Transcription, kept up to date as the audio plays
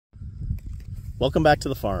Welcome back to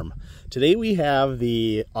the farm. Today we have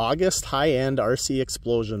the August high-end RC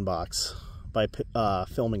Explosion box by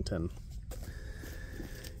Filmington.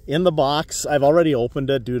 In the box, I've already opened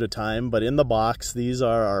it due to time, but in the box these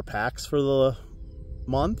are our packs for the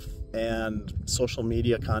month and social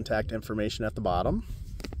media contact information at the bottom.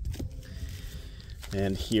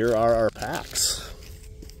 And here are our packs.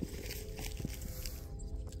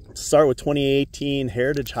 Let's start with 2018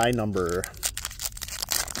 Heritage High Number.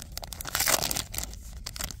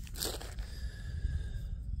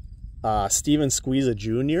 Steven Squeeza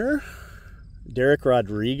Jr., Derek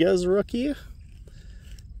Rodriguez rookie,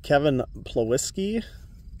 Kevin Plawski,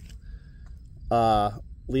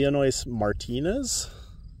 Leonois Martinez,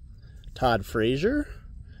 Todd Frazier,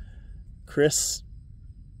 Chris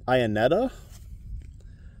Iannetta,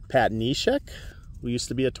 Pat Neshek, who used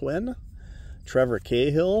to be a twin, Trevor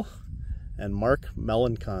Cahill, and Mark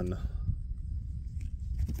Melancon.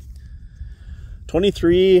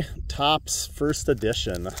 23 Topps First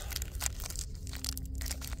Edition.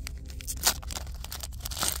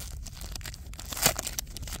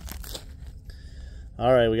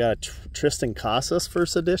 All right, we got a Tristan Casas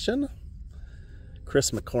First Edition, Chris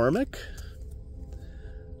McCormick,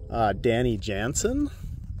 Danny Jansen,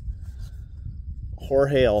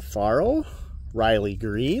 Jorge Alfaro, Riley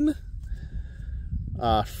Green,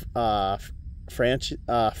 Francie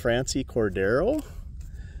Cordero.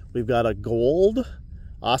 We've got a gold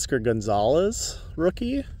Oscar Gonzalez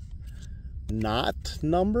rookie, not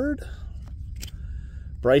numbered,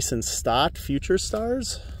 Bryson Stott Future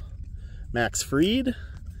Stars, Max Fried,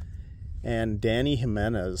 and Danny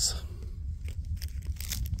Jimenez.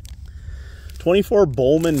 24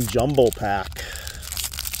 Bowman Jumbo Pack.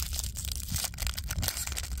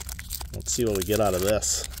 Let's see what we get out of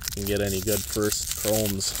this. If we can get any good first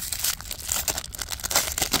chromes.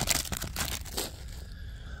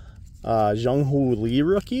 Jung-Hoo Lee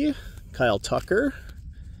rookie, Kyle Tucker,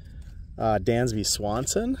 Dansby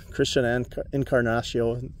Swanson, Christian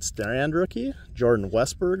Encarnacio Strand rookie, Jordan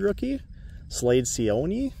Westberg rookie, Slade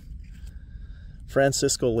Sione,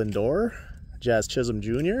 Francisco Lindor, Jazz Chisholm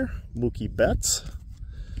Jr., Mookie Betts,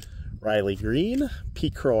 Riley Green,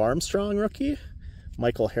 Pete Crow Armstrong rookie,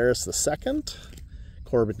 Michael Harris II,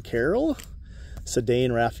 Corbin Carroll,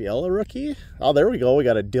 Cedane Rafaela rookie. Oh, there we go. We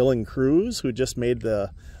got a Dylan Cruz who just made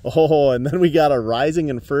the... Oh, and then we got a Rising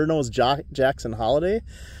Inferno's Jackson Holiday.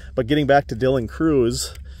 But getting back to Dylan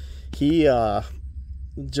Cruz, he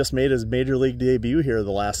just made his Major League debut here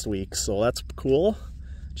the last week, so that's cool.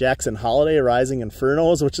 Jackson Holiday, Rising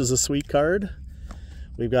Infernos, which is a sweet card.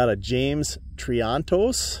 We've got a James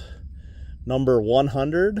Triantos, number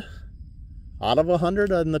 100, out of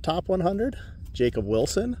 100 in the top 100. Jacob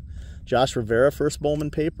Wilson, Josh Rivera, first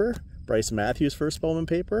Bowman paper. Bryce Matthews, first Bowman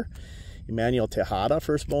paper. Emmanuel Tejada,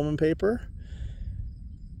 first Bowman paper.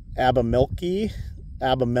 Abimelech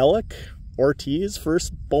Ortiz,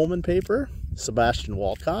 first Bowman paper. Sebastian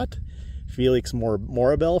Walcott, Felix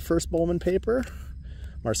Morabel, first Bowman paper.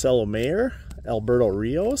 Marcelo Mayer, Alberto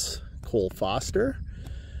Rios, Cole Foster,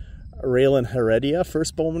 Raylan Heredia,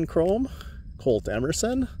 first Bowman chrome. Colt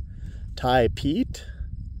Emerson, Ty Pete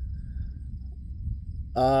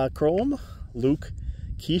chrome, Luke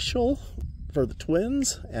Keishel for the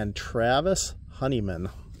Twins, and Travis Honeyman.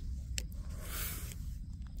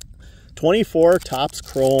 24 Topps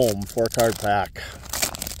Chrome 4-card pack.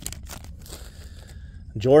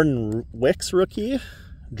 Jordan Wicks rookie,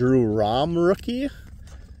 Drew Rom rookie,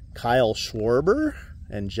 Kyle Schwarber,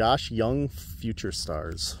 and Josh Young Future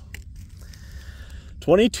Stars.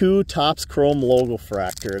 22 Topps Chrome Logo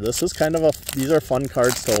Fractor. This is kind of these are fun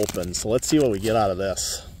cards to open, so let's see what we get out of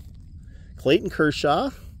this. Clayton Kershaw,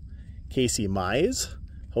 Casey Mize,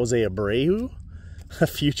 Jose Abreu,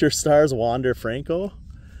 Future Stars Wander Franco,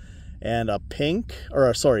 and a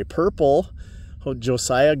purple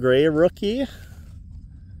Josiah Gray rookie,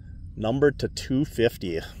 numbered to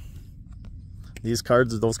 250. Those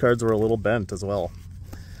cards were a little bent as well.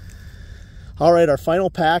 All right, our final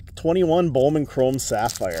pack, 21 Bowman Chrome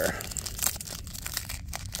Sapphire.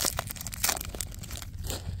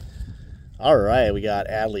 All right, we got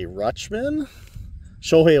Adley Rutschman,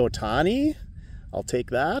 Shohei Ohtani, I'll take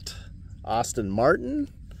that, Austin Martin,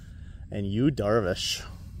 and Yu Darvish.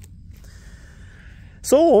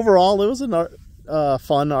 So overall, it was a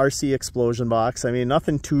fun RC Explosion box. I mean,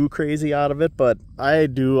 nothing too crazy out of it, but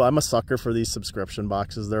I'm a sucker for these subscription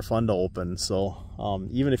boxes. They're fun to open, so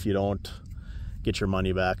even if you don't get your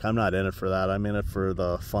money back, I'm not in it for that. I'm in it for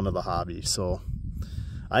the fun of the hobby, so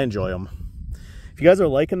I enjoy them. If you guys are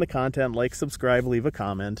liking the content, like, subscribe, leave a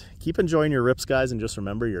comment. Keep enjoying your rips, guys, and just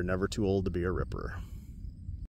remember, you're never too old to be a ripper.